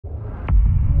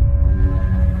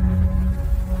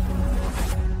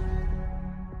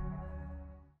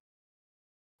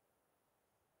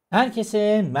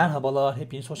Herkese merhabalar,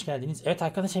 hepiniz hoş geldiniz. Evet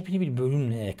arkadaşlar, hepini bir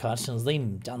bölümle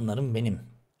karşınızdayım. Canlarım benim.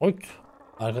 Oy,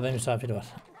 arkada misafir var.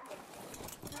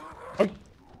 Oy.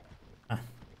 Heh.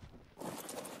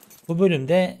 Bu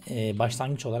bölümde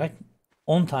başlangıç olarak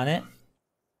 10 tane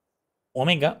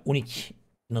Omega unik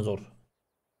dinozor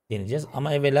deneyeceğiz.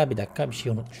 Ama evvela bir dakika, bir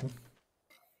şey unutmuşum.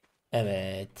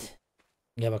 Evet.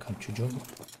 Gel bakalım çocuğum.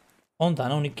 10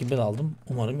 tane unik gibi aldım.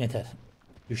 Umarım yeter.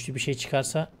 Güçlü bir şey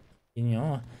çıkarsa bilmiyorum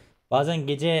ama bazen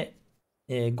gece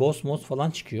Ghost Mod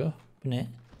falan çıkıyor. Bu ne?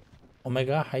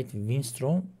 Omega Height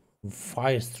Windstorm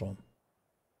Firestorm.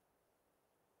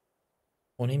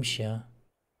 O neymiş ya?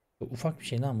 Çok ufak bir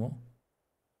şey lan bu.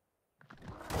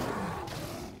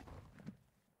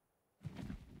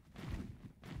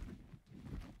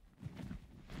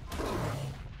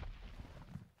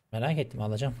 Merak ettim,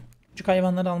 alacağım. Küçük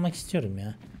hayvanları almak istiyorum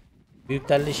ya.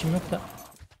 Büyüklerle işim yok da.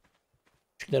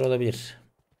 Küçükler olabilir.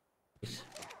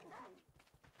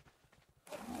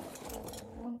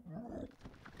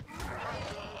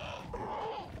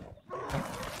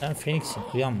 Sen Phoenix'in,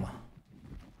 uyanma.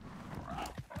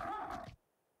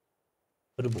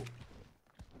 Bu.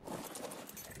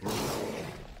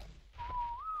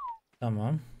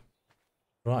 Tamam.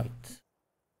 Right.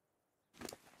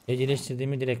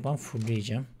 Evcilleştirdiğimi direktman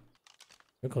fullleyeceğim.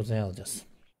 Ve kozayı alacağız.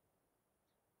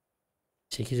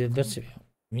 854 seviye.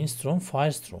 Windstorm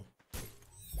Firestorm.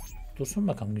 Dursun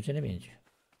bakalım, güzele benziyor.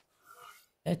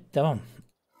 Evet, devam.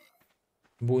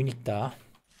 Bu unik daha.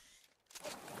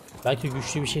 Belki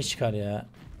güçlü bir şey çıkar ya.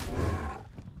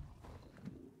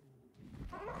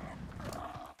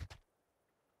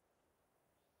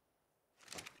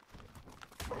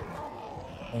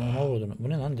 Ona vurdun. Bu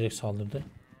ne lan, direkt saldırdı.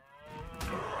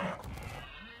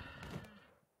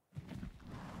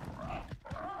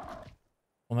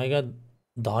 Omega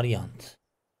Dariant.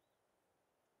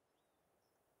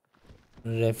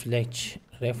 Reflect.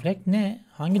 Reflect ne?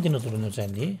 Hangi dinozorun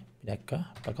özelliği? Bir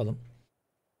dakika bakalım.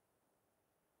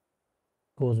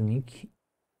 Kozmik.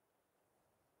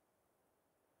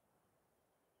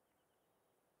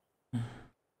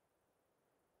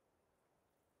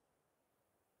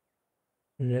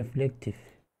 Reflektif.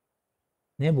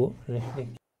 Ne bu?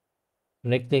 Reflekt.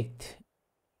 Reflect.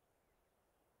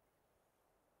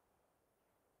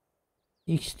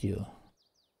 X diyor.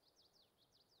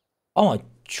 Ama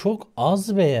çok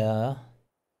az be ya.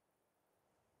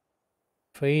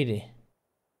 Fairy.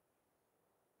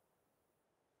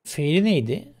 Fairy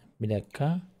neydi? Bir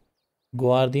dakika.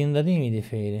 Guardian'da değil miydi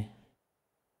Fairy?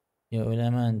 Ya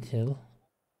Elemental.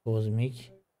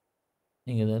 Kozmik.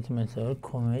 Singular Meteor.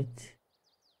 Comet.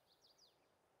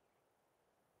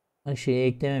 Ha, şeyi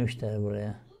eklememişler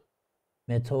buraya.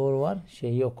 Meteor var.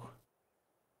 Şey yok.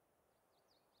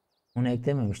 Onu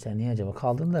eklememişler. Niye acaba?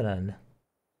 Kaldırdılar herhalde.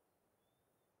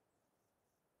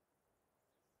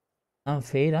 Lan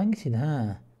fail hangisiydi?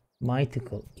 Ha.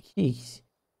 Mythical. 2x.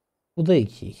 Bu da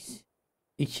 2x.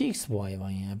 2x bu hayvan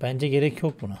ya. Bence gerek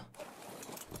yok buna.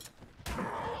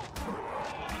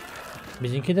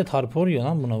 Bizimki de tarpor yiyor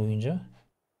lan buna vurunca.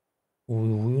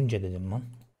 Vurunca dedim lan.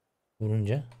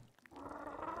 Vurunca.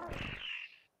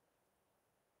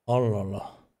 Allah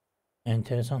Allah.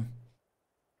 Enteresan.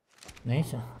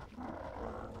 Neyse.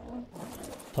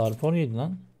 Tarpor yedi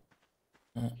lan.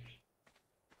 Ha.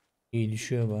 İyi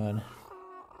düşüyor bari.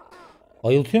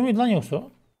 Bayıltıyor muydu lan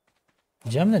yoksa?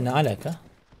 Cem'le ne alaka?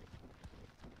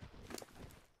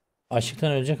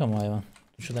 Açlıktan ölecek ama hayvan.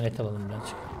 Şuradan et alalım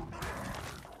birazcık.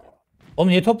 Oğlum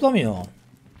niye toplamıyor?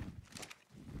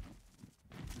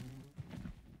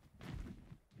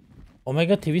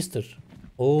 Omega Twister.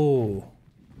 Oo.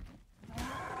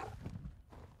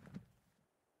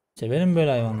 Severim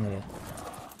böyle hayvanları.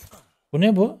 Bu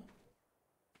ne bu?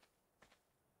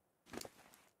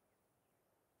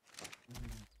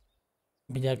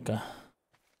 Bir dakika.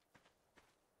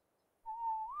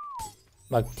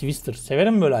 Bak Twister.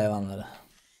 Severim böyle hayvanları.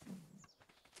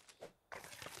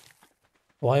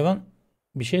 Bu hayvan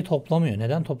bir şey toplamıyor.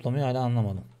 Neden toplamıyor hala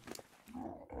anlamadım.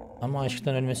 Ama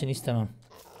açlıktan ölmesini istemem.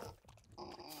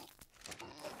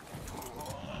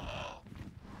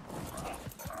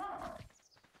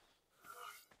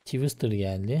 Twister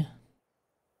geldi.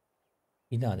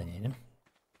 Bir daha deneyelim.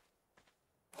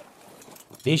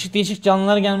 Değişik değişik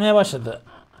canlılar gelmeye başladı.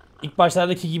 İlk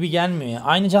başlardaki gibi gelmiyor.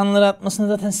 Aynı canlıları atmasını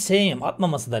zaten sevmiyorum.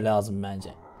 Atmaması da lazım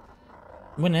bence.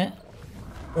 Bu ne?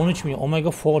 13 milyon.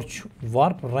 Omega Forge.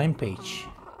 Warp Rampage.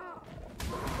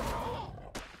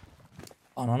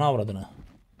 Ananı avradını.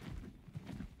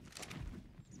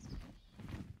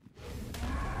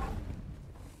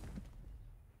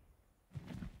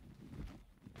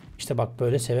 İşte bak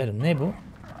böyle severim. Ne bu?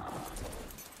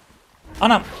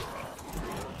 Anam.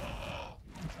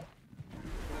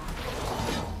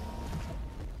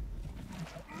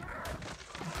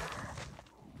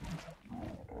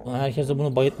 Herkes de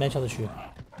bunu bayıltmaya çalışıyor.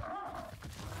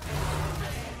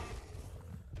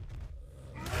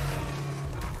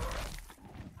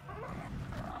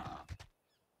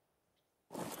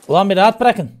 Ulan bir rahat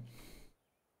bırakın.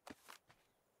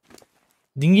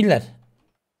 Dingiller.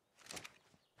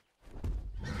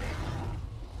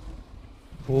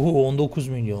 19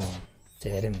 milyon.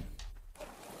 Severim.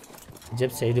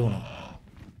 Recep sevdi bunu.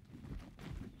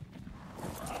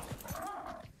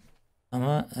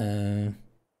 Ama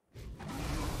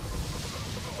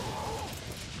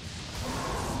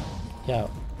ya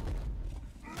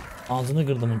ağzını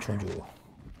kırdımın çocuğu.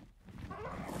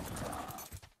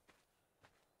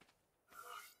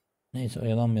 Neyse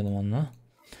oyalanmayalım onunla.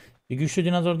 Bir güçlü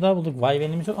dinozor daha bulduk.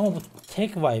 Wyvern'imiz yok ama bu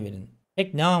tek Wyvern.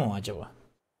 Tek ne ama acaba?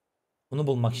 Bunu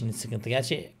bulmak şimdi sıkıntı.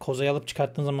 Gerçi kozayı alıp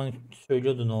çıkarttığın zaman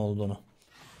söylüyordu ne olduğunu.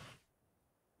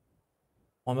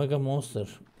 Omega Monster.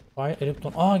 Fire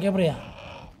Erupton. Aa gel buraya.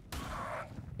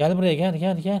 Gel buraya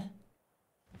gel.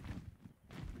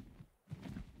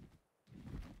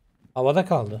 Havada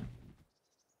kaldı.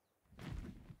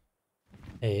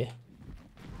 Ne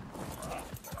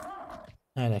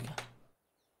alaka?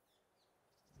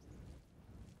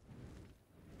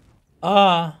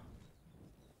 Aa.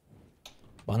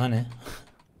 Bana ne?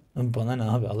 Bana ne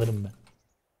abi, alırım ben.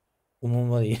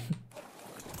 Umurumda değil.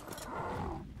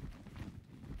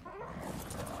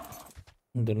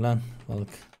 Dur lan balık.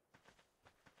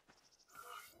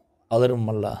 Alırım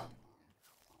valla.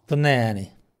 Bu ne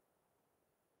yani?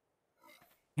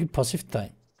 Bir pasif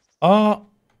time. Aa.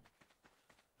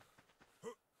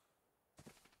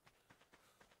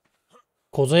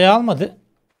 Kozayı almadı.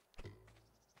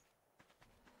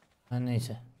 Ha,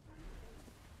 neyse.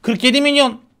 47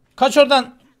 milyon. Kaç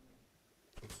oradan.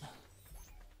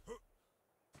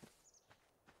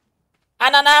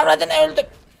 Ananı avradını öldük.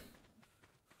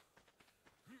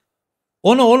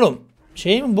 O ne oğlum?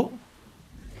 Şey mi bu?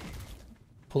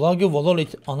 Plagio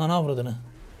Valolit. Ananı avradını.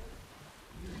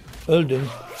 Öldüm.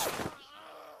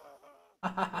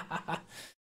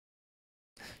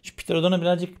 Şu Pterodon'u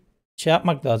birazcık şey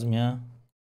yapmak lazım ya.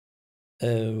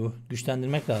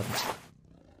 Güçlendirmek lazım.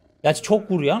 Gerçi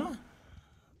çok vuruyor ama.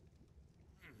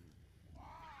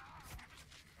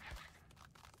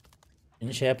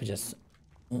 Şimdi şey yapacağız.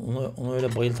 Onu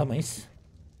öyle bayıltamayız.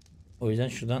 O yüzden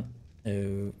şuradan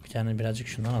bir tane birazcık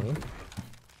şundan alalım.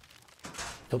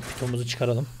 Pitomuzu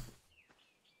çıkaralım.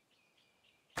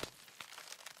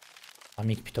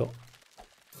 Amik pito.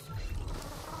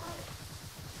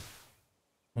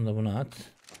 Bunu da buna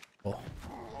at. Oh.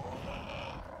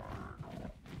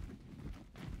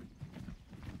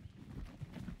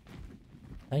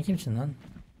 Sen kimsin lan?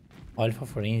 Alpha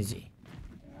Frenzy.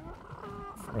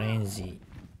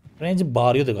 Frenzy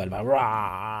bağırıyordu galiba.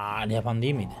 Raaaa yapan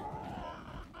değil miydi?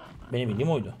 Benim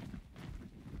bildiğim oydu.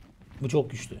 Bu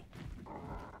çok güçlü.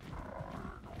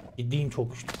 Ciddiyim,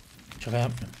 çok güçlü. Şaka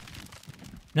yapmıyorum.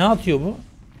 Ne atıyor bu?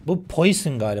 Bu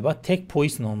poison galiba. Tek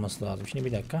poison olması lazım. Şimdi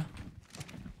bir dakika.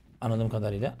 Anladığım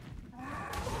kadarıyla.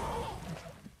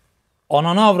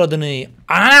 Ananı avradını.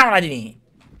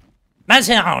 Ben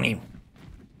seni anlayayım.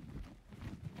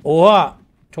 Oha.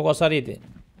 Çok hasar yedi.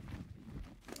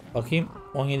 Bakayım.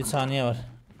 17 saniye var.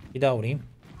 Bir daha vurayım.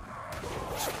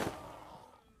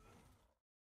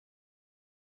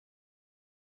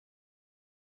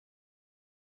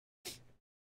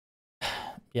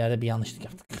 Bir yerde bir yanlışlık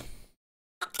yaptık.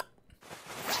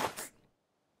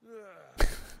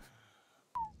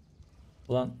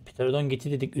 Ulan Pterodon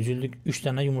getir dedik, üzüldük. 3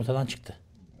 tane yumurtadan çıktı.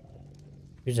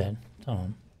 Güzel.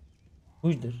 Tamam.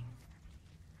 Buydur.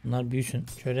 Bunlar büyüsün.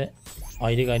 Şöyle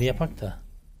ayrı gayrı yapak da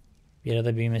bir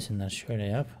arada büyümesinler. Şöyle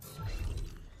yap.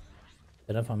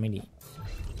 Terra Family.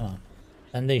 Tamam.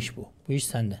 Sende iş bu. Bu iş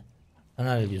sende. Sen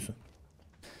hallediyorsun.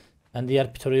 Ben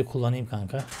diğer Ptero'yu kullanayım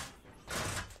kanka.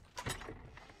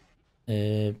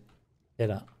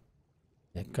 Terra.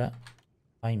 Bir dakika.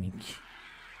 Timing.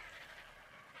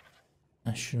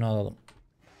 Şunu alalım.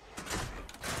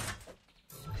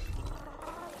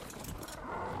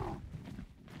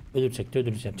 Ölürsek de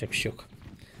ölürüz, yapacak bir şey yok.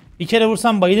 Bir kere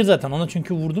vursam bayılır zaten ona,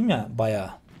 çünkü vurdum ya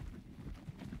bayağı.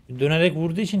 Dönerek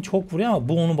vurduğu için çok vuruyor ama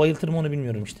bu onu bayıltır mı onu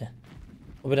bilmiyorum işte.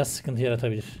 O biraz sıkıntı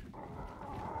yaratabilir.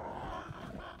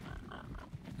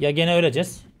 Ya gene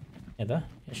öleceğiz ya da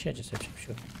yaşayacağız, yapacak bir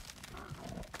şey yok.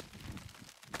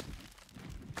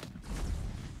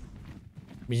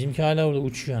 Bizimki hala orada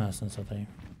uçuyor anasını satayım.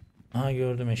 Aha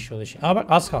gördüm eşyolu şey. Aa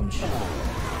bak az kalmış.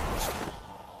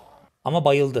 Ama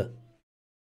bayıldı.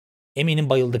 Eminim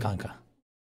bayıldı kanka.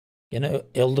 Gene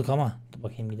öldük ama. Dur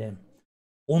bakayım gidelim.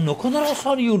 O ne kadar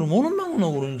hasar yiyorum oğlum ben ona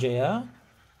vurunca ya.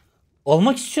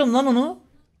 Almak istiyorum lan onu.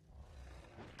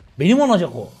 Benim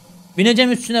olacak o.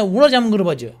 Bineceğim üstüne, vuracağım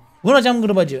gırbacı. Vuracağım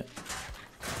gırbacı.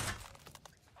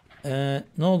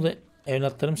 Ne oldu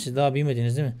evlatlarım, siz daha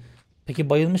büyümediniz değil mi? Peki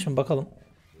bayılmış mı bakalım.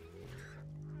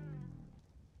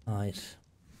 Hayır.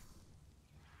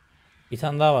 Bir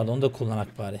tane daha vardı, onu da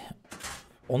kullanak bari.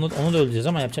 Onu da öldüreceğiz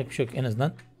ama yapacak bir şey yok en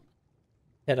azından.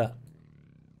 Hera.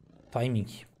 Timing.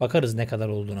 Bakarız ne kadar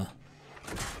olduğuna.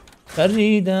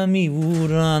 Karidami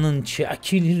vuranın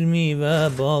çekilir mi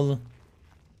ve bal?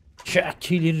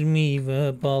 Çekilir mi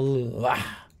ve bal?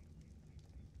 Vah.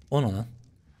 O ne lan?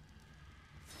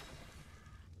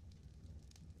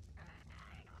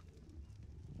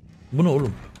 Bu ne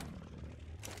oğlum?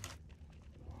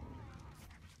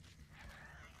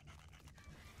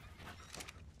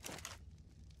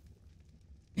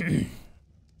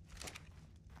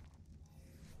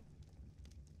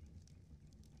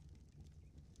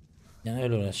 Yani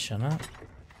öyle uğraşacağına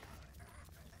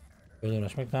öyle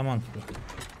uğraşmak daha mantıklı.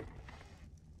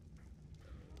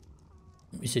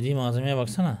 İstediği malzemeye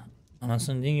baksana.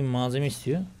 Anasının dediğin gibi malzeme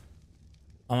istiyor.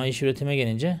 Ama iş üretime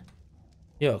gelince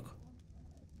yok.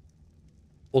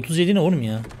 37 ne oğlum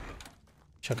ya?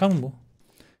 Şaka mı bu?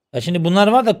 Ya şimdi bunlar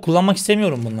var da kullanmak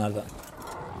istemiyorum bunlardan.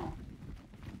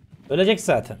 Ölecek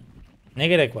zaten. Ne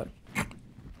gerek var?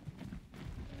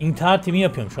 İntihar timi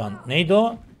yapıyorum şu an. Neydi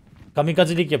o?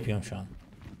 Kamikazelik yapıyorum şu an.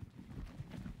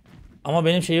 Ama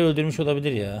benim şeyi öldürmüş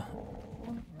olabilir ya.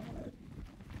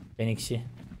 Phoenix'i.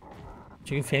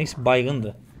 Çünkü Phoenix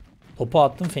baygındı. Topu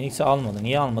attım, Phoenix'i almadı.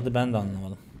 Niye almadı ben de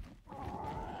anlamadım.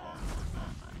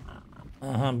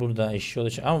 Aha burada eşi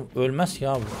olacak. Ama ölmez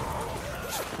ya bu.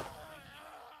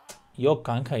 Yok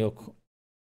kanka yok.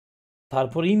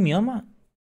 Tarpor inmiyor ama.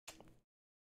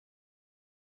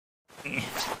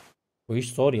 Bu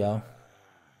iş zor ya.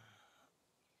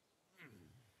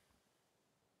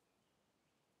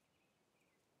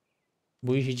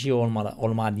 Bu iş hiç iyi olmadı.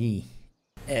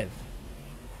 Ev.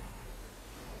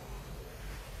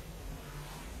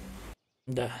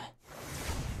 Da.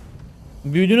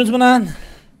 Büyüdünüz mü lan?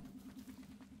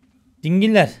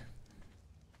 Dingiller.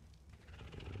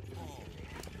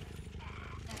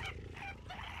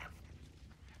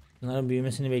 Bunların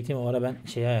büyümesini bekleyeyim. O ara ben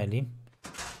şey ayarlayayım.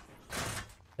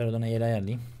 Oradan yeri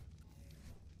ayarlayayım.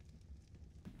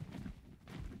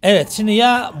 Evet şimdi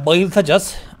ya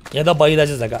bayıltacağız ya da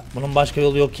bayılacağız aga. Bunun başka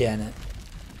yolu yok yani.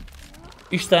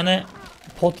 3 tane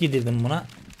pot yedirdim buna.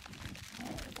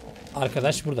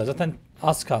 Arkadaş burada zaten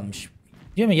az kalmış.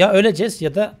 Değil mi? Ya öleceğiz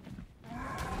ya da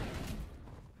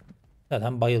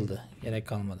zaten bayıldı. Gerek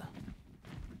kalmadı.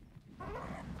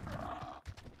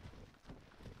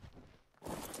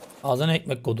 Ağzına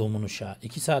ekmek koduğumun uşağı.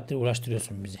 2 saattir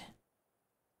uğraştırıyorsun bizi.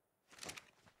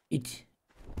 İt.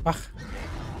 Bak.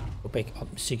 Köpek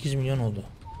 68 milyon oldu.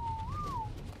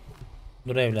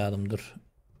 Dur evladım dur.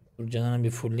 Dur canını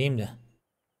bir fullleyeyim de.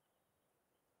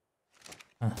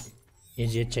 Hah.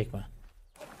 Eziyet çekme.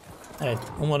 Evet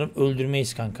umarım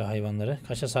öldürmeyiz kanka hayvanları.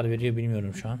 Kaç hasar veriyor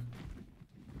bilmiyorum şu an.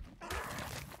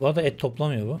 Bu arada et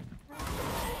toplamıyor bu.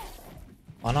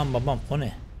 Anam babam o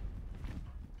ne?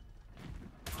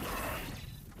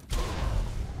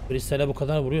 Kristale bu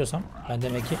kadar vuruyorsam ben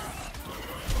demek ki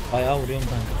bayağı vuruyorum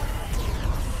kanka.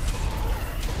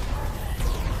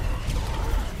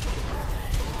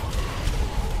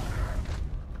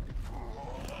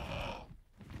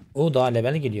 O daha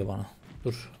level geliyor bana.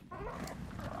 Dur.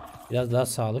 Biraz daha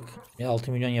sağlık.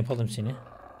 6 milyon yapalım seni.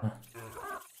 Heh.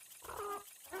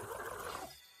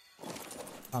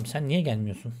 Tamam sen niye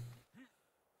gelmiyorsun?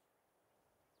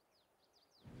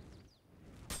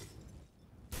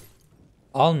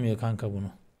 Almıyor kanka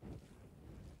bunu.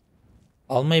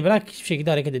 Almayı bırak hiçbir şekilde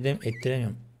hareket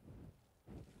ettiremiyorum.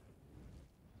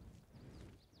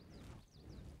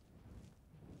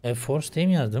 Force değil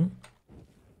mi yazdım?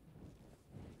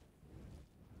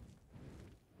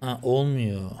 Ha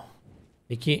olmuyor.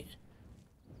 Peki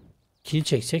kill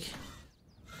çeksek?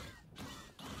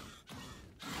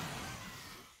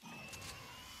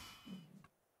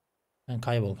 Ben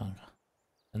kaybol kanka.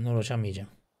 Seninle uğraşamayacağım.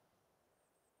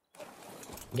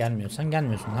 Gelmiyorsan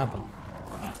gelmiyorsun ne yapalım.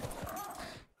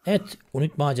 Evet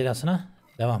unut macerasına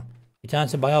devam. Bir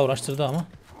tanesi bayağı uğraştırdı ama.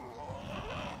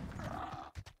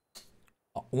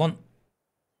 Ulan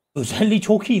özelliği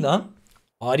çok iyi lan.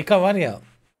 Harika var ya.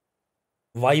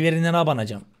 Wyvern'e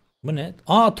abanacağım. Bu ne?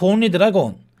 Aa Tony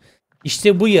Dragon.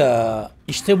 İşte bu ya.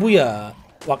 İşte bu ya.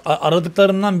 Bak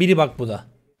aradıklarımdan biri bak bu da.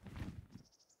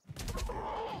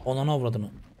 Ona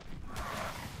avradını.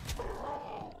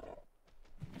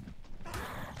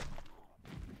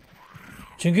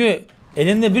 Çünkü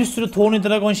elinde bir sürü Tony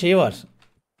Dragon şeyi var.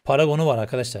 Paragonu var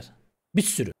arkadaşlar. Bir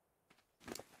sürü.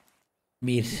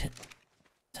 Bir.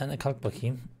 Sen de kalk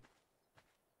bakayım.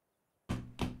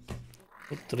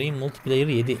 Dream Multiplayer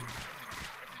 7.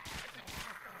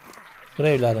 Dur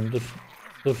evladım dur.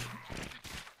 Dur.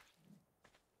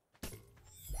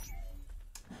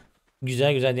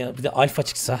 Güzel güzel. Bir de alfa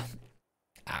çıksa.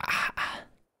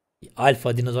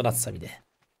 Alfa dinozor atsa bir de.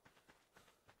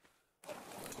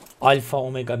 Alfa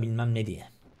Omega bilmem ne diye.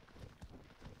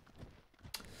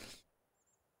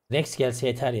 Rex gelse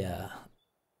yeter ya.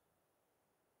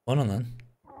 Onun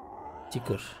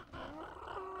Ticker.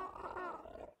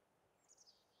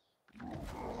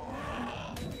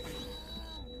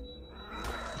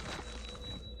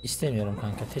 İstemiyorum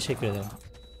kanka. Teşekkür ederim.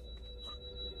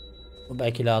 Bu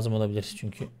belki lazım olabilir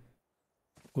çünkü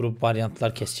grup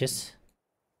varyantlar keseceğiz.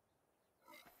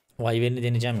 Wyvern'i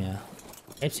deneyeceğim ya.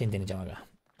 Hepsini deneyeceğim aga.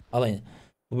 Alayım.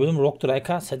 Bu bölüm Rock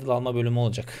Drike'a saddle alma bölümü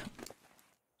olacak.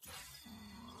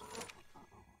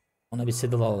 Ona bir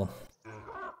saddle alalım.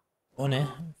 O ne?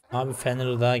 Abi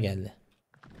Fenrir daha geldi.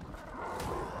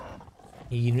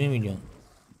 20 milyon.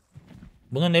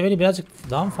 Bunun leveli birazcık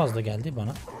daha mı fazla geldi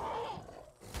bana?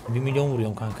 1 milyon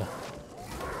vuruyorum kanka.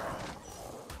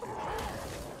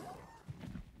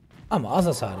 Ama az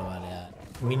hasarı var ya.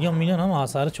 Milyon ama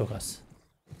hasarı çok az.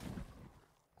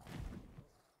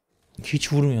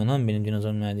 Hiç vurmuyor lan benim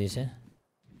dinozorum neredeyse.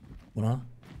 Buna.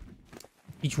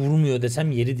 Hiç vurmuyor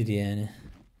desem yeridir yani.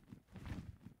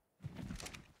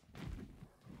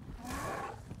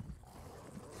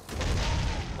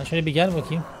 Ha şöyle bir gel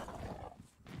bakayım.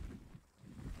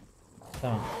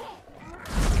 Tamam.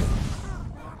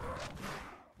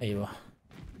 Eyvah.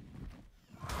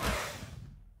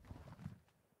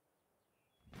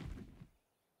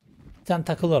 Sen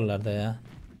takıl oralarda ya.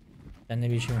 Ben de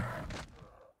bir işim yok.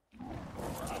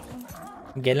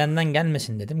 Gelenden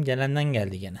gelmesin dedim. Gelenden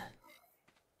geldi gene.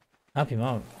 Ne yapayım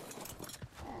abi?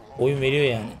 Oyun veriyor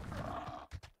yani.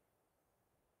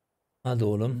 Hadi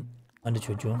oğlum. Hadi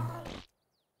çocuğum.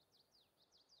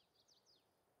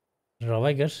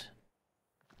 Ravager.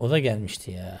 O da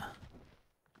gelmişti ya.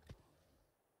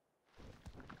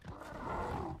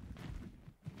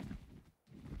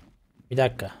 Bir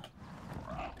dakika.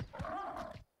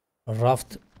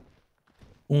 Raft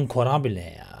Unkorabile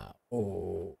ya.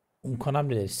 Oo.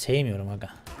 Unkorabile'leri sevmiyorum aga.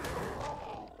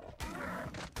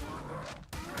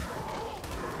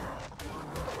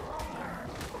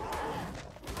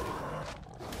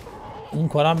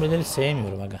 Unkorabile'leri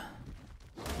sevmiyorum aga.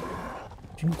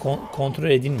 Çünkü kontrol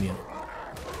edilmiyor.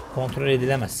 Kontrol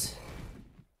edilemez.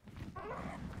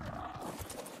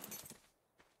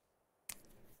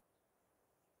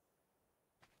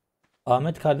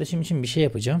 Ahmet kardeşim için bir şey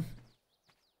yapacağım.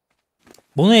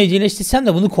 Bunu evcilleştirsem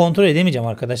de bunu kontrol edemeyeceğim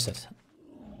arkadaşlar.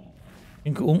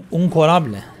 Çünkü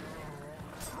unkorable.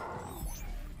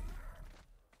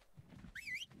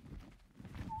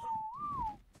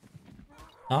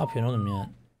 Ne yapıyorsun oğlum ya?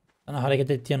 Sana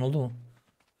hareket et diyen oldu mu?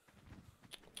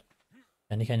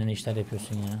 Kendi kendine işler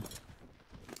yapıyorsun ya.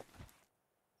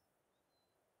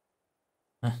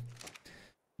 Heh.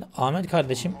 Ahmet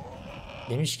kardeşim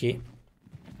demiş ki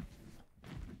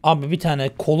abi bir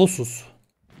tane Kolossus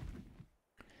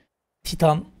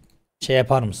Titan şey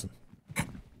yapar mısın?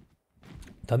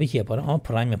 Tabii ki yaparım ama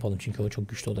Prime yapalım çünkü o çok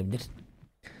güçlü olabilir.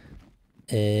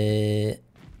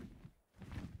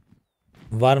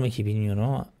 Var mı ki bilmiyorum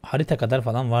ama harita kadar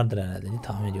falan vardır herhalde diye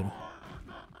tahmin ediyorum.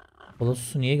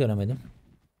 Kolossus'u niye göremedim?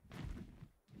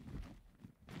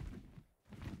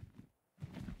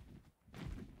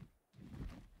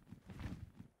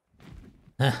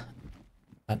 Heh.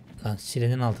 Lan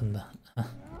sirenin altında. Heh.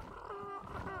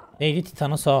 Neydi?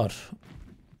 Titanosaur.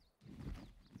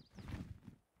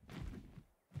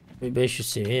 Bir 500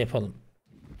 seviye yapalım.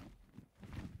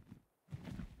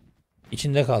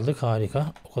 İçinde kaldık,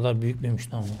 harika. O kadar büyük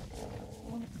müymüş lan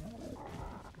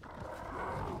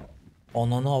bu?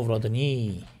 Ananı avradı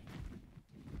ni.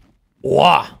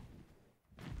 Oha!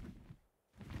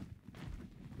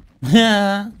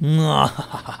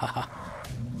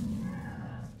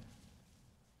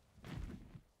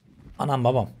 Anam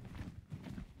babam.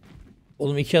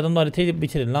 Oğlum 2 adımda haritayı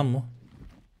bitirin lan bu.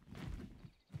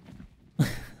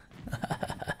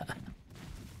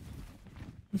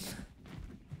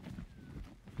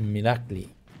 Mirakli.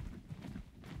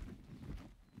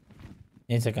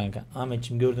 Neyse kanka.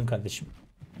 Ahmetciğim gördün kardeşim.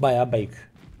 Bayağı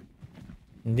büyük.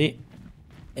 Şimdi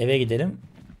eve gidelim.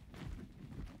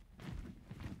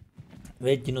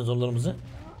 Ve dinozorlarımızı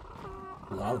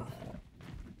alalım.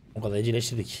 O kadar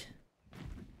evcilleştirdik.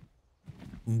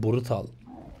 Brutal.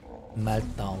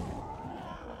 Meltdown.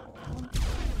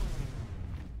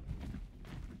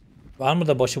 Var mı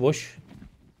da başıboş?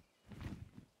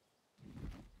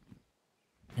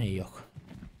 Yok.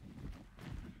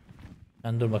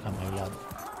 Sen dur bakalım evladım.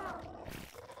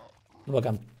 Dur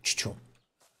bakalım. Çuçum.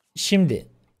 Şimdi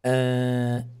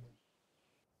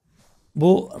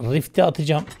bu Rift'i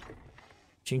atacağım.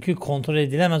 Çünkü kontrol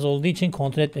edilemez olduğu için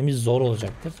kontrol etmemiz zor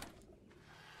olacaktır.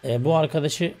 Bu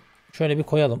arkadaşı şöyle bir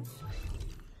koyalım.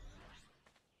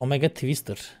 Omega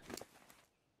Twister.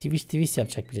 Twist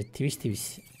yapacak bize.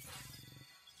 Twist.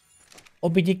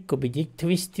 Obidik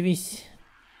twist.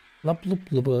 Lap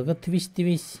lup lup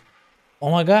twist.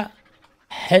 Omega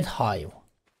Head Hive.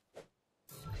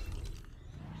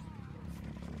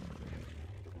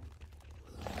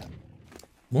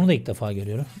 Bunu da ilk defa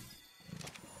görüyorum.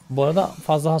 Bu arada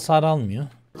fazla hasar almıyor.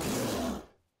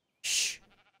 Şşş.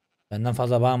 Benden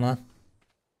fazla bağırma lan.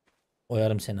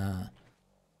 Oyarım seni ha.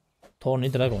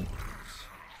 Thorny Dragon.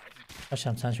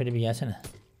 Paşam sen şöyle bir gelsene.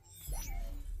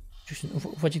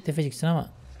 Ufacık tefeciksin ama.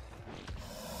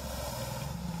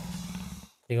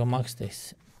 Dragon Max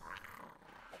Dex.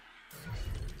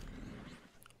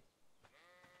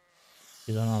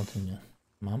 116 milyon.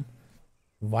 Tamam.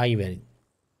 Wyvern.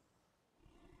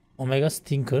 Omega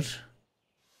Stinker.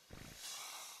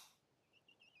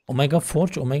 Omega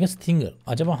Forge, Omega Stinger.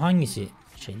 Acaba hangisi?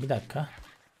 Bir dakika.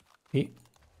 Bir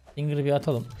Stinger'ı bir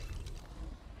atalım.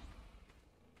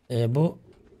 Bu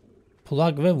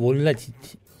Plug ve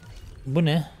Volatility. Bu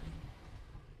ne?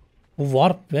 Bu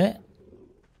Warp ve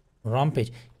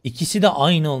Rampage. İkisi de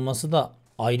aynı olması da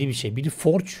ayrı bir şey. Biri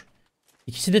Forge.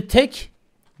 İkisi de tek.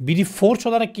 Biri Forge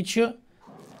olarak geçiyor.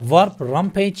 Warp,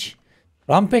 Rampage.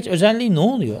 Rampage özelliği ne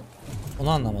oluyor? Onu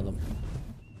anlamadım.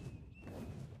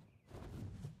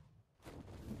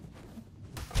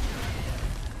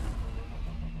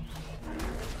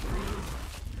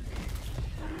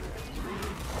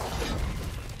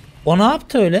 O ne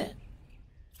yaptı öyle?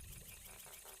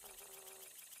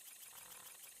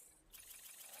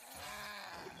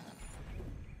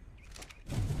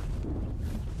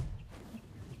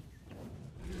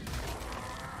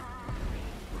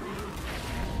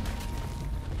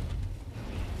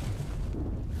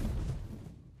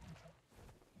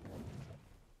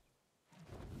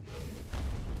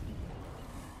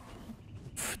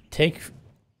 Tek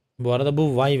bu arada bu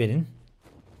Wyvern'in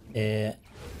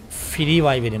Free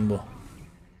Wyvern bu.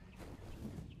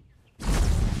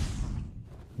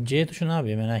 C tuşu ne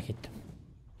yapıyor merak ettim.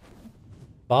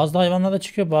 Bazı hayvanlarda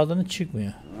çıkıyor, bazılarında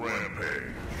çıkmıyor.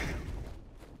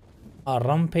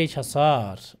 Rampage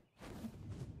hasar.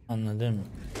 Anladım.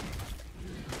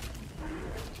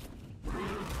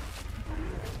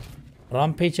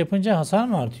 Rampage yapınca hasar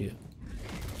mı artıyor?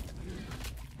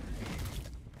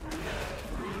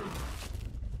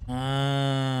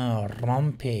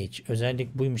 Rampage.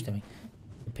 Özellik buymuş demek.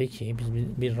 Peki biz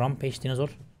bir Rampage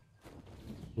dinozor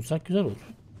bulsak güzel olur.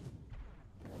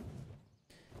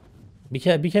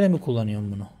 Bir kere mi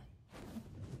kullanıyorum bunu?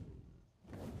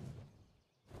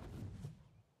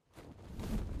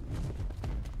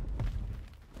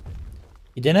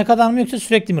 Gidene kadar mı yoksa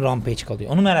sürekli mi Rampage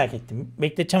kalıyor? Onu merak ettim.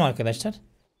 Bekleteceğim arkadaşlar.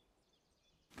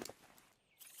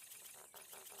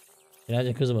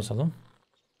 Birazcık hızlı basalım.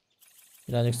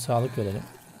 Birazcık sağlık verelim.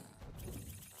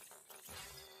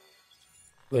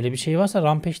 Böyle bir şey varsa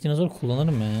Rampage dinozor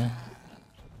kullanırım ya.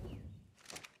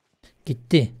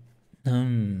 Gitti.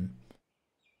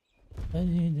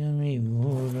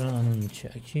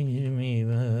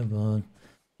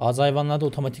 Bazı hayvanlarda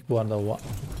otomatik bu arada o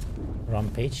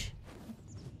Rampage.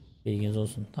 Bilginiz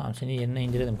olsun. Tamam seni yerine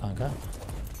indirelim kanka.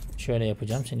 Şöyle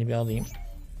yapacağım. Seni bir alayım.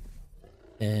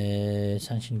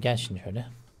 Sen şimdi gel şimdi şöyle.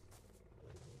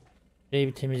 Burayı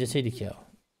bir temizleseydik ya.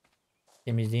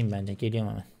 Temizleyeyim bence. Geliyorum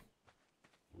hemen.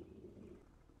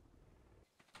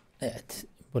 Evet.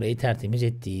 Burayı tertemiz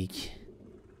ettik.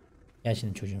 Gel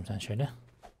şimdi çocuğum sen şöyle.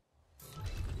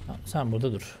 Tamam, sen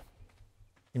burada dur.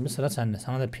 Şimdi sıra sende.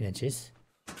 Sana da pineceğiz.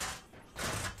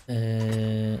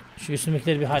 Şu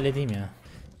üstümdekileri bir halledeyim ya.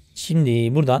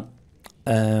 Şimdi buradan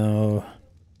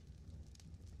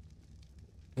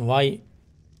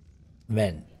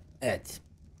Wyvern. Evet.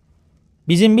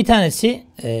 Bizim bir tanesi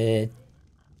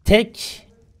tek,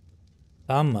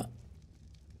 tamam mı?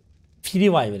 Free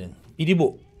Wyvern. Biri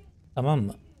bu. Tamam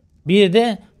mı? Bir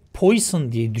de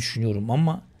Poison diye düşünüyorum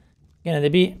ama gene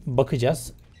de bir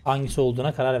bakacağız. Hangisi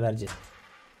olduğuna karar vereceğiz.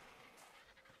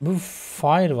 Bu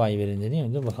Fire Wyvern değil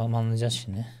mi? Dur bakalım anlayacağız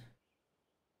şimdi.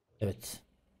 Evet.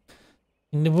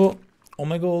 Şimdi bu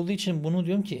Omega olduğu için bunu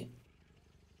diyorum ki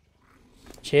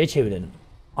şeye çevirelim.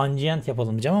 Ancient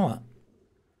yapalım diyeceğim ama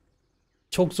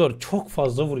çok zor. Çok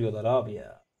fazla vuruyorlar abi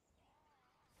ya.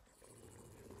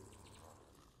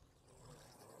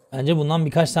 Bence bundan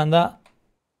birkaç tane daha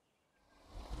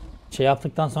şey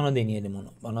yaptıktan sonra deneyelim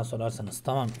onu. Bana sorarsanız.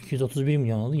 Tamam 231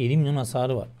 milyon oldu. 7 milyon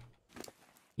hasarı var.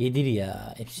 Yedir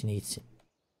ya. Hepsine gitsin.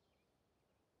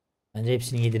 Bence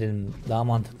hepsini yedirelim. Daha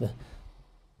mantıklı.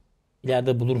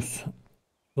 İleride buluruz.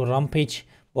 Şu Rampage.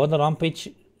 Bu arada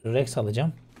Rampage Rex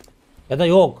alacağım. Ya da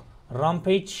yok.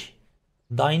 Rampage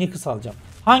Dynamix alacağım.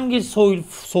 Hangi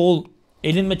soul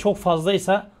elimde çok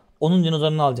fazlaysa onun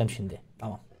dinozorunu alacağım şimdi.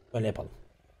 Tamam. Böyle yapalım.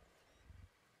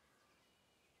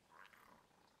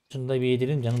 Şunu da bir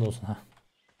yedirelim, canı da olsun. Ha.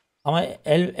 Ama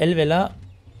elvela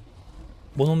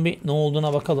bunun bir ne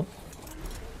olduğuna bakalım.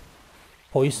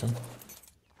 Poison.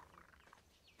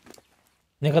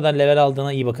 Ne kadar level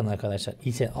aldığına iyi bakın arkadaşlar.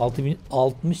 İyiyse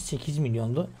 68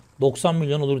 milyondu. 90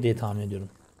 milyon olur diye tahmin ediyorum.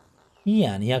 İyi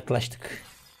yani, yaklaştık.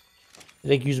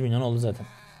 Direkt 100 milyon oldu zaten.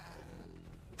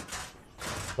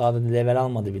 Daha da level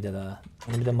almadı bir de daha.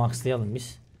 Onu bir de maxlayalım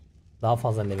biz. Daha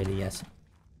fazla leveli gelsin.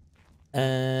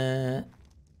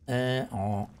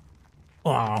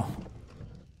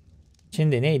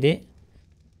 Şimdi neydi?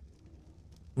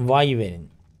 Wyvern.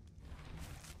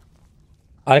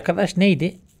 Arkadaş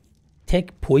neydi?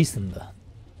 Tek Poison'da.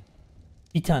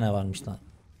 Bir tane varmış lan.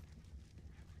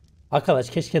 Arkadaş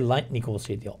keşke Lightning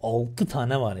olsaydı ya. 6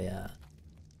 tane var ya.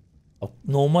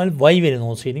 Normal Wyvern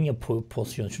olsaydın ya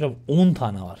pozisyon. Şurada 10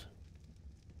 tane var.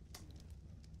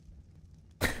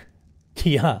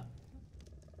 Ya.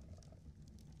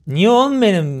 Niye oğlum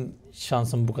benim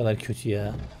şansım bu kadar kötü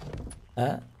ya?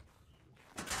 He?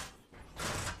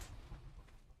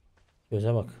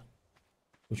 Göze bak.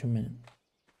 Uçum benim.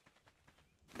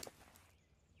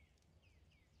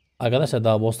 Arkadaşlar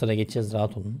daha bosslara geçeceğiz,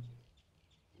 rahat olun.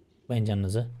 Ben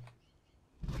canınızı.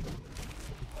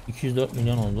 204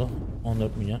 milyon oldu.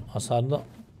 14 milyon. Hasarda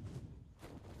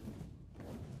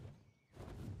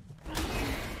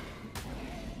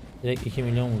direkt 2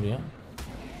 milyon vuruyor.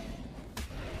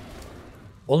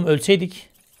 Oğlum ölseydik.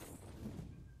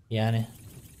 Yani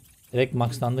direkt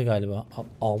maxlandı galiba.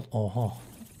 Oha.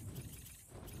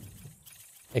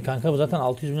 Kanka bu zaten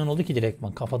 600 milyon oldu ki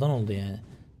direktman. Kafadan oldu yani.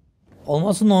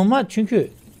 Olması normal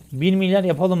çünkü 1 milyar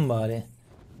yapalım bari.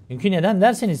 Çünkü neden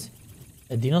derseniz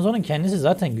dinozorun kendisi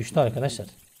zaten güçlü arkadaşlar.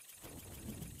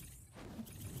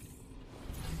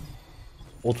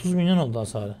 30 milyon oldu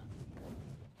hasarı.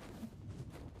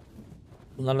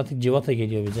 Bunlar artık civata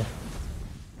geliyor bize.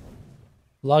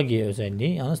 Lagi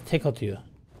özelliği yalnız tek atıyor.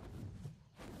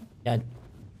 Yani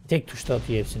tek tuşta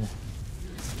atıyor hepsini.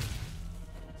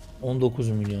 19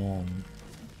 milyon.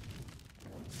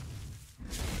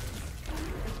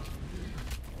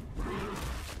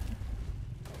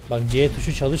 Bak C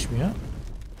tuşu çalışmıyor.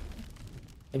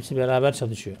 Hepsi beraber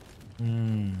çalışıyor.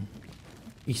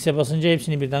 X'e basınca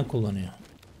hepsini birden kullanıyor.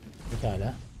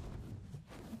 Pekala.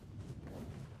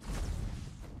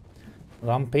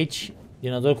 Rampage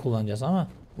dinozor kullanacağız ama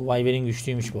bu Wyvern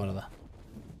güçlüymüş bu arada.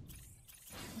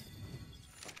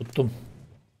 Tuttum.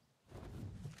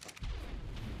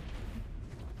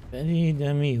 Beni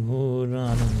de mi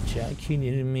vuranın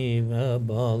çekilir mi ve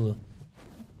bağlı.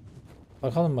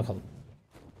 Bakalım.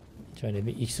 Şöyle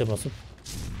bir X'e basıp.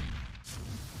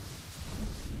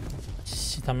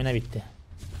 Stamina bitti.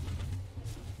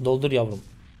 Doldur yavrum.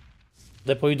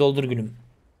 Depoyu doldur gülüm.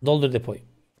 Doldur depoyu.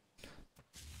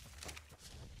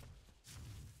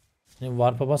 Şimdi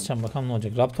Warp'a basacağım, bakalım ne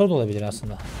olacak. Raptor da olabilir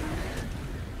aslında.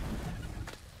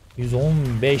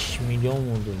 115 milyon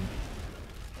vurdu.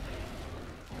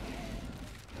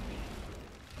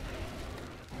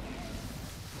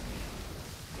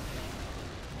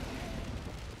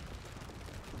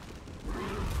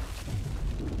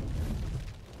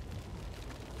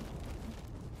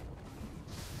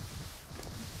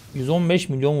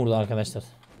 $115 milyon vurdu arkadaşlar.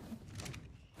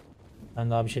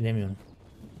 Ben daha bir şey demiyorum.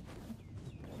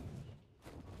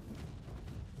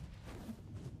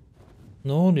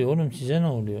 Ne oluyor oğlum, size ne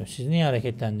oluyor? Siz niye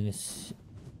hareketlendiniz?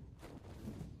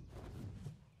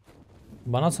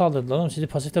 Bana saldırdılar oğlum, sizi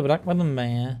pasifte bırakmadım ben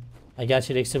ya. Ha,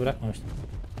 gerçi Rex'i bırakmamıştım.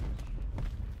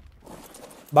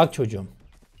 Bak çocuğum.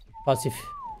 Pasif.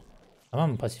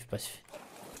 Tamam mı? Pasif.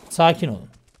 Sakin olun.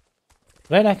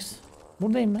 Relax.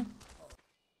 Buradayım ben.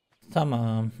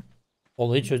 Tamam.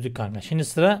 Olayı çözdük kanka. Şimdi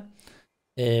sıra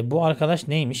bu arkadaş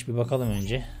neymiş bir bakalım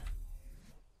önce.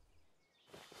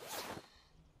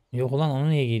 Yok ulan, onu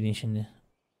niye giydin şimdi?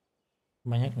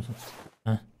 Manyak mısın?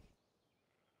 Heh.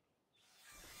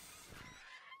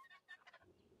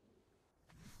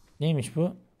 Neymiş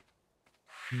bu?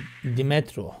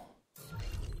 Dimetro.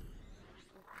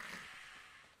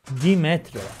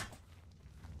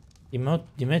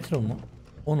 Dimetro mu?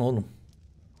 O ne oğlum?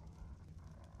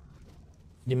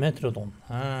 Dimetrodon.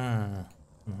 Ha.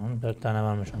 4 tane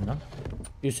varmış ondan.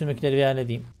 Üstümdekileri bir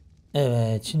halledeyim.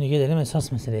 Evet, şimdi gelelim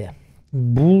esas meseleye.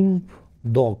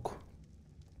 Bulldog.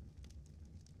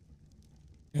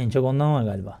 En çok ondan var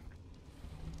galiba.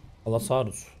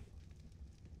 Allosaurus.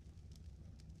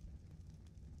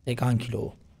 Tek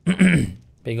Ankilo.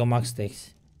 Pegomax Dex.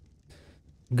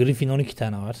 Griffin 12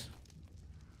 tane var.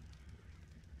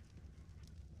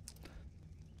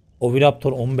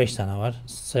 Oviraptor 15 tane var.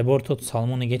 Sebortot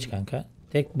Salmon'u geç kanka.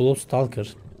 Tek Blood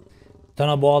Stalker. Bir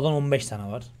tane boğadan 15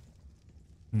 tane var.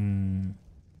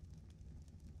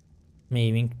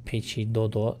 Maving Peachy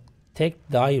Dodo.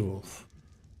 Tek Direwolf.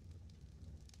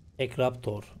 Tek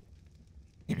Raptor.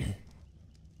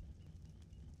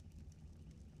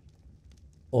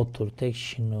 Otur. Tek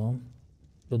Shinom.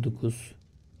 Dodicus.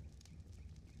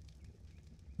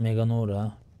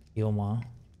 Meganora. Yoma.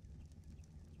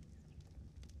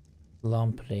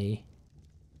 Lamprey.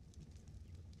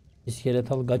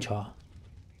 İskeletal Gacha.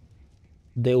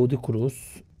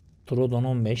 Deudicrus. Trodon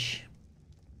 15.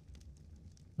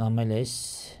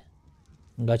 Nameles.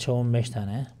 Gacha 15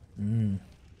 tane.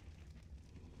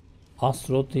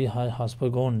 Astrod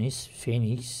Haspergornis.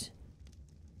 Phoenix.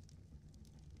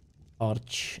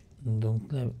 Arch.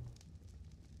 Dunkle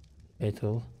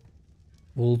Battle.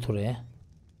 Vulture.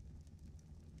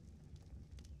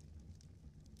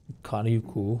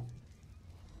 Karyuku.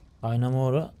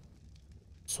 Dynamora.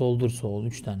 Soldur Soul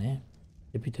 3 tane.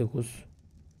 Epithecus.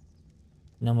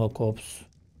 Nemocops.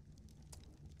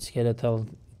 Skeletal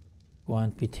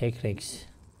Guant bir Tekrex.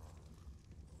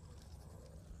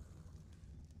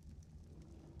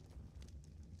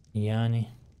 Yani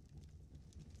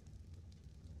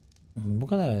bu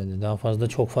kadar herhalde. Daha fazla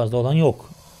çok fazla olan yok.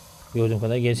 Gördüğüm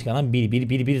kadar gerisi kalan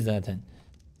 1 zaten.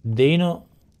 Dino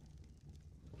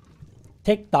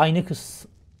tek Deinonychus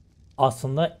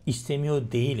aslında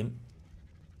istemiyor değilim.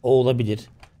 O olabilir.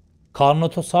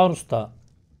 Carnotaurus da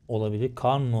olabilir.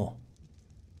 Carno.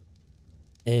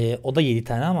 O da 7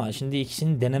 tane ama şimdi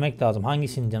ikisini denemek lazım.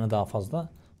 Hangisinin canı daha fazla?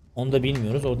 Onu da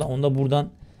bilmiyoruz. Onda buradan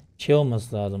şey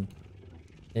olması lazım.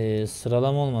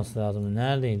 Sıralama olması lazım.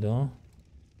 Neredeydi o?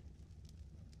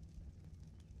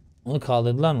 Onu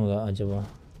kaldırdılar mı da acaba?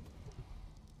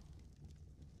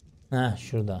 Heh,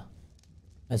 şurada.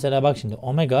 Mesela bak şimdi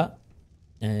Omega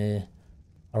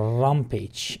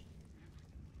Rampage.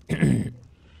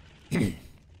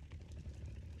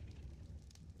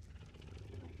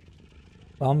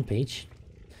 Rampage.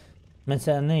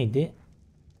 Mesela neydi?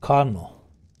 Carno.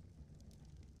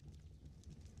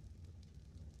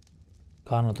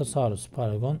 Carnotaurus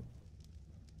Paragon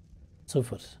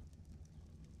 0.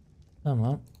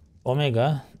 Tamam.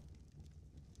 Omega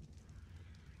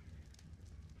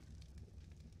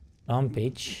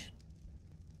Rampage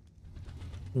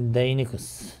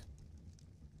Deinonychus.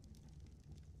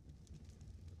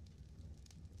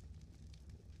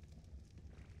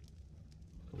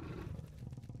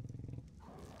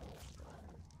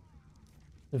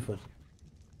 Sıfır.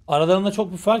 Aralarında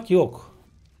çok bir fark yok.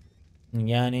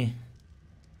 Yani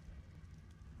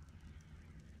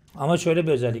ama şöyle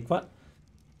bir özellik var.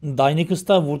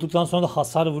 Deinonychus'ta vurduktan sonra da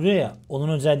hasar vuruyor ya. Onun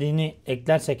özelliğini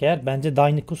eklersek eğer bence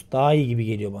Deinonychus daha iyi gibi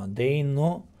geliyor bana.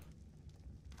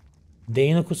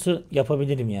 Deinonychus'u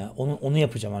yapabilirim ya. Onu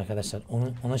yapacağım arkadaşlar.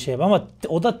 Ona şey yapayım ama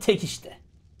o da tek işte.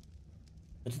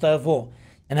 Kötü tarafı o.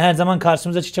 Yani her zaman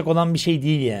karşımıza çıkacak olan bir şey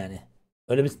değil yani.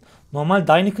 Öyle bir normal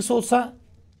Deinonychus olsa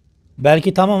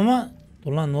belki tamam ama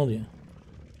dur lan ne oluyor?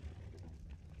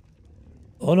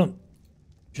 Oğlum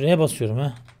şuraya basıyorum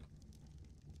ha.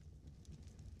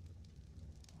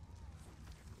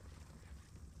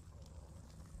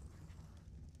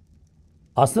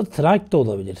 Aslında Trike de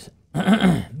olabilir.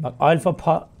 Bak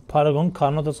Alpha Paragon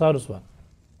Carnotaurus var.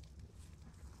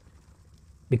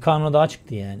 Bir Carno daha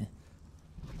çıktı yani.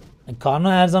 Carno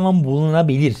her zaman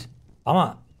bulunabilir.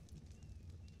 Ama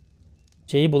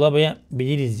şeyi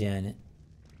bulabiliriz yani.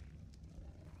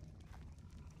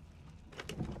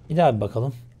 Bir daha bir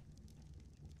bakalım.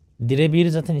 Dire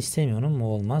 1'i zaten istemiyorum. Bu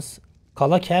olmaz.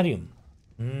 Kalakeryum.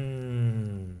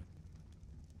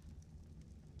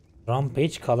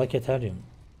 Rampage Kalaketeryum.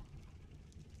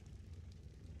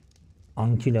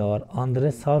 Ankila var.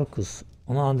 Andresaurus.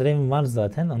 Ona Andrev'in var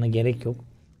zaten. Ona gerek yok.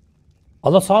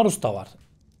 Allosaurus da var.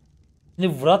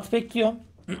 Şimdi Vrat bekliyor.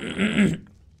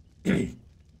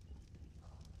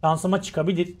 Şansıma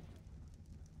çıkabilir.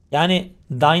 Yani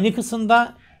Deinonychus'un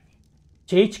da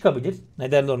şey çıkabilir.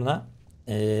 Ne derler ona?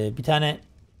 Bir tane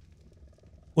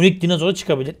unik dinozor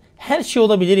çıkabilir. Her şey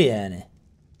olabilir yani.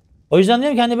 O yüzden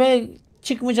diyorum ki hani böyle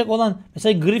çıkmayacak olan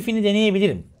mesela Griffin'i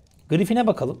deneyebilirim. Griffin'e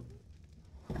bakalım.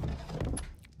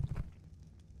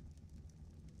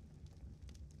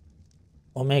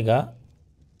 Omega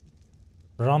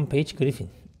Rampage Griffin.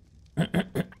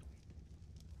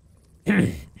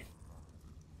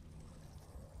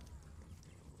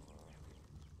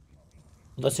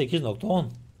 Bu da 8.10.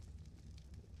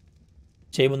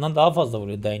 Şey bundan daha fazla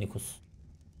vuruyor Deinonychus.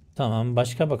 Tamam,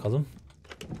 başka bakalım.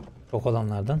 Çok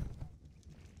olanlardan.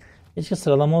 Keşke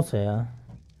sıralama olsa ya.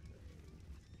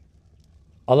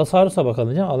 Alasaurus'a bakalım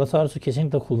diyeceğim. Alasaurus'u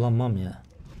kesinlikle kullanmam ya.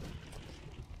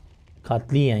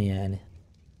 Katliyen yani.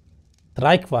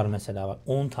 Strike var mesela bak,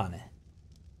 10 tane.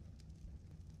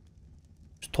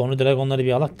 Şu Tony Dragon'ları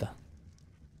bir alak da.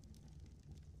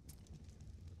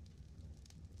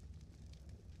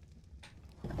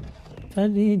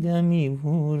 Feride mi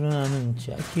vuranın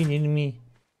çekilir mi?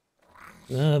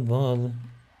 Bağlı.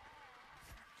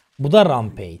 Bu da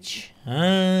Rampage.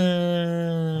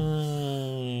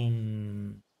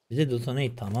 Bize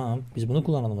detonate, tamam. Biz bunu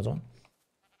kullanalım o zaman.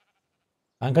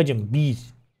 Kankacım 1,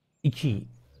 2,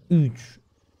 3,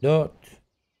 4,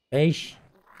 5,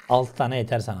 6 tane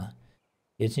yeter sana.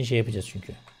 Gerisini şey yapacağız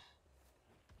çünkü.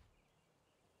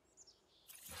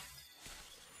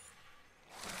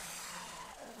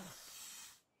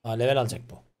 Daha level alacak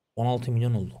bu. 16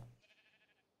 milyon oldu.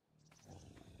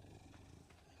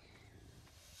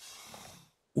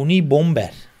 Uni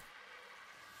Bomber.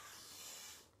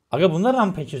 Aga bunda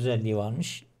Rampage özelliği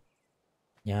varmış.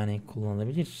 Yani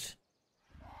kullanılabilir.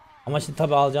 Ama şimdi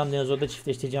tabi alacağım dinozorda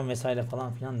çiftleştireceğim vesaire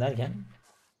falan filan derken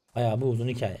bayağı bir uzun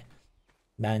hikaye.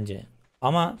 Bence.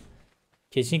 Ama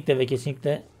kesinlikle ve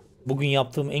kesinlikle bugün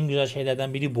yaptığım en güzel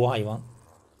şeylerden biri bu hayvan.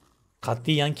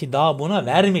 Katliyen ki daha buna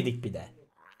vermedik bir de.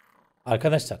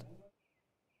 Arkadaşlar.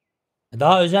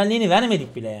 Daha özelliğini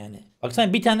vermedik bile yani.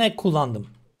 Baksana bir tane kullandım.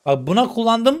 Bak buna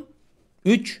kullandım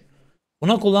 3.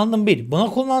 Buna kullandım 1. Buna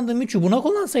kullandım 3'ü. Buna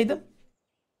kullansaydım.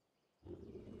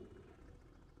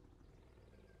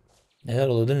 Neler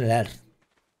olurdu neler.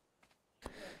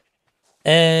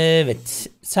 Evet.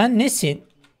 Sen nesin?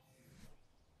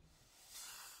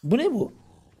 Bu ne bu?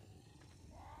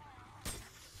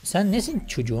 Sen nesin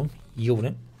çocuğum?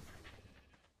 Yavrum.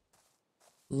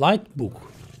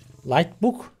 Lightbook.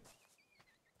 Lightbook.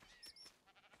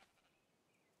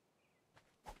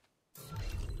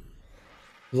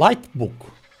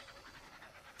 Lightbook.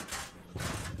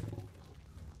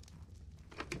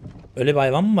 Öyle bir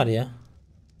hayvan mı var ya?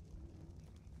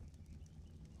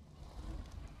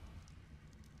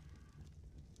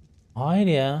 Hayır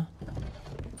ya.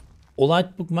 O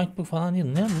Lightbook, Macbook falan değil.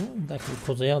 Ne bu? Bir dakika bir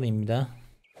kozayı alayım bir daha.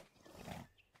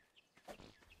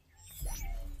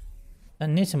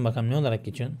 Sen nesin bakalım, ne olarak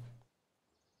geçiyorsun?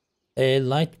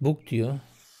 Lightbook diyor.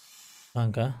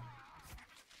 Kanka.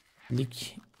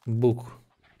 Book.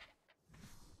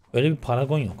 Öyle bir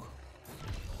paragon yok.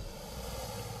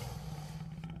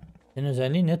 Senin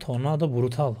özelliği ne? Tornado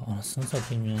brutal. Anasını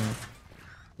satayım ya.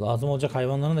 Lazım olacak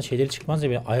hayvanların da şeyleri çıkmaz ya,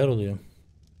 bir ayar oluyorum.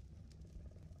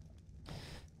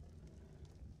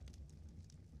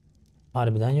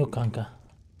 Harbiden yok kanka.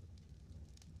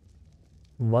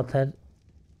 Water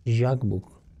Jug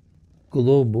Book.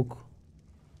 Glow Book.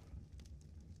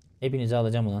 Hepinizi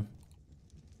alacağım ulan.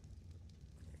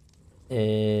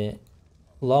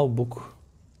 Love Book.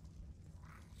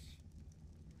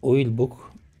 Oil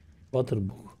Book. Water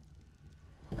Book.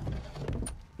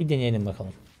 Bir deneyelim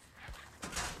bakalım.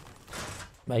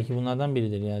 Belki bunlardan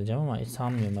biridir yazacağım ama hiç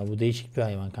sanmıyorum ya. Bu değişik bir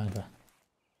hayvan kanka.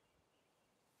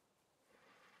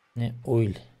 Ne?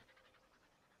 Oil.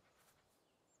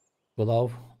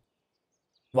 Glove.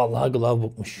 Vallahi glove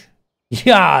bookmuş.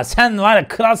 Ya sen var ya,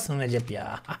 kralsın Recep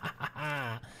ya.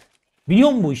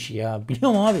 Biliyorum bu işi ya.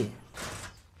 Biliyorum abi.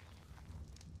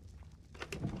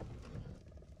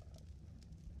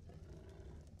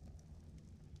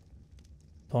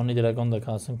 Tony Dragon da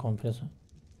kalsın, kompresör.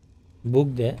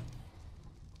 Bug de.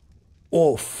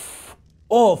 Of.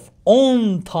 Of.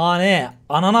 10 tane.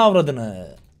 Ananı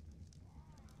avradını.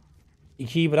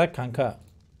 2'yi bırak kanka.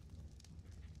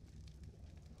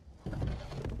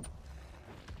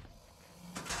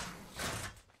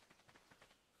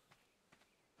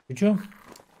 Üçüm.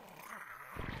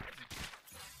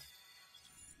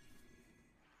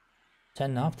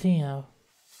 Sen ne yaptın ya?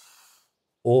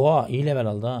 Oha, iyi level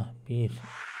aldı ha. Bir.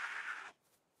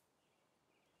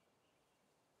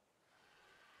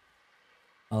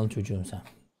 Al çocuğum sen.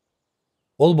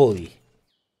 Bol boy.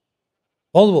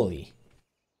 Bol boy.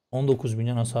 19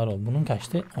 milyon hasar oldu. Bunun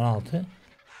kaçtı? 16.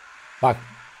 Bak.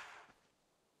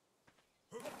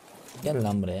 Gel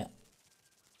lan buraya.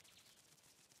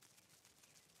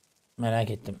 Merak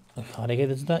ettim. Hareket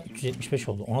hızı da 375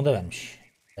 oldu. Ona da vermiş.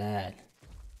 Güzel.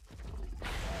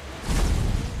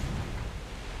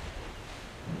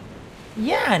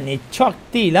 Yani çok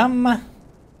değil ama.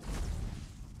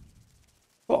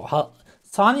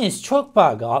 Saniyesi çok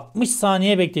bug. 60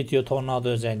 saniye bekletiyor tornado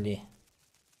özelliği.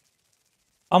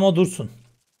 Ama dursun.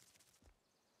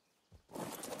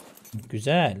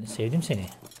 Güzel. Sevdim seni.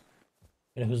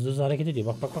 Böyle hızlı hızlı hareket ediyor.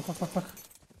 Bak bak bak bak bak bak.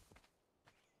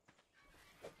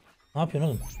 Ne yapıyorsun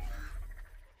oğlum?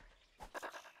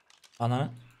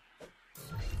 Ana.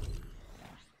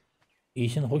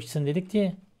 İyisin, hoşsun dedik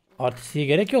diye artistliğe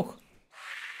gerek yok.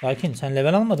 Sakin, sen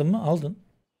level almadın mı? Aldın.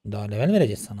 Daha level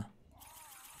vereceğiz sana.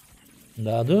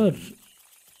 Daha dur.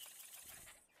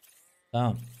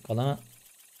 Tamam. Kalanı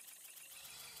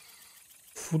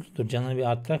full dur, canını bir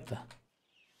arttırak da.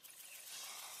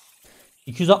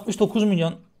 269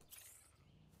 milyon.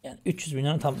 Yani 300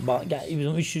 milyona tam gel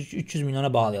bizim 300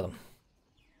 milyona bağlayalım.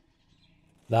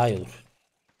 Daha iyi olur.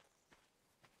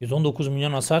 119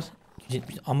 milyon hasar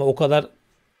ama o kadar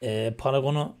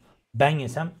paragonu ben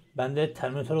yesem ben de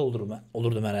Terminator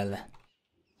olurdum herhalde.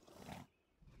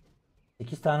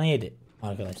 8 tane yedi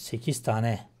arkadaş. 8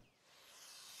 tane.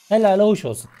 Helal hoş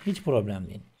olsun. Hiç problem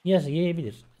değil.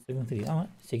 Yiyebilir. Sıkıntı değil ama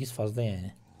 8 fazla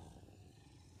yani.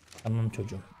 Tamam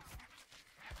çocuğum.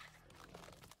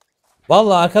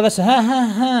 Vallahi arkadaşlar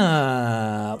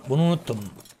bunu unuttum.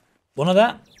 Bunu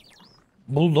da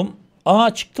buldum.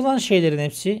 Aa, çıktı lan şeylerin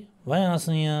hepsi. Vay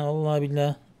anasını ya, vallahi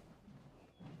billahi.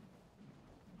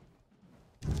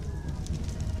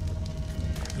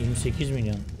 $28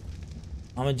 milyon.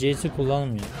 Ama C'si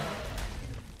kullanılmıyor.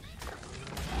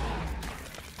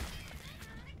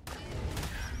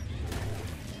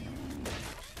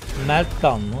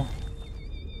 Meltdown mu?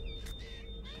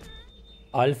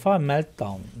 Alpha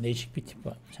Meltdown. Değişik bir tip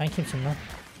var. Sen kimsin lan?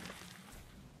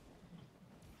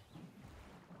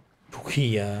 Çok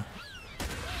iyi ya.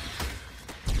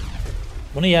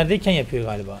 Bunu yerdeyken yapıyor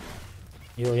galiba.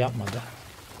 Yok, yapmadı.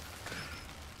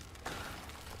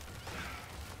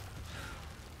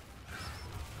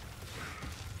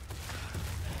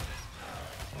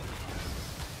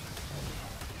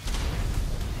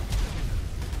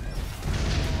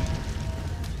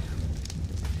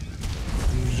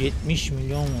 $170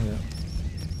 milyon mu?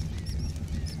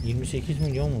 28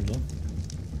 milyon oldu.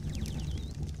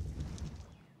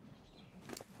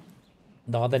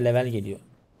 Daha da level geliyor.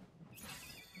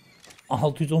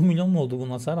 610 milyon mu oldu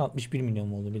bu hasar? 61 milyon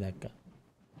mu oldu? Bir dakika.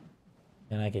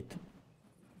 Merak ettim.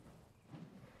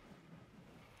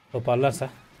 Toparlarsa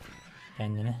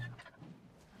kendini.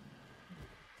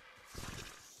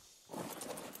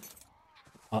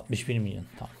 61 milyon.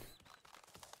 Tamam.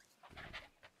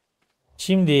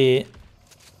 Şimdi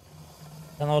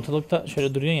sen ortalıkta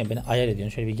şöyle duruyorsun ya, beni ayar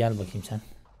ediyorsun. Şöyle bir gel bakayım sen.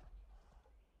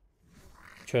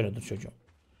 Şöyle dur çocuğum.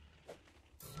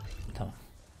 Tamam.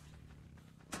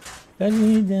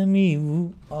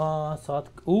 Saat.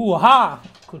 Oha!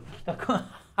 42 dakika.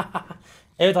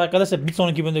 Evet arkadaşlar, bir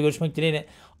sonraki bölümde görüşmek dileğiyle.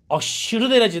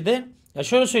 Aşırı derecede, ya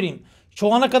şöyle söyleyeyim,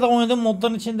 şu ana kadar oynadığım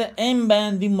modların içinde en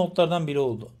beğendiğim modlardan biri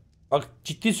oldu. Bak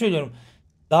ciddi söylüyorum.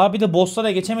 Daha bir de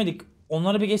bosslara geçemedik.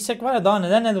 Onları bir geçsek var ya, daha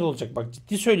neler olacak. Bak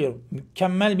ciddi söylüyorum.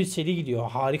 Mükemmel bir seri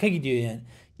gidiyor. Harika gidiyor yani.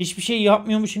 Hiçbir şey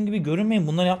yapmıyormuşum gibi görünmeyin.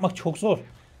 Bunları yapmak çok zor.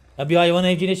 Ya bir hayvanı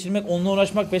evcilleştirmek, onunla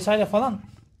uğraşmak vesaire falan.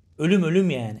 Ölüm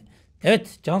yani.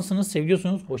 Evet, cansınız,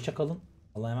 seviyorsunuz. Hoşça kalın.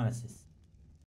 Allah'a emanetsiniz.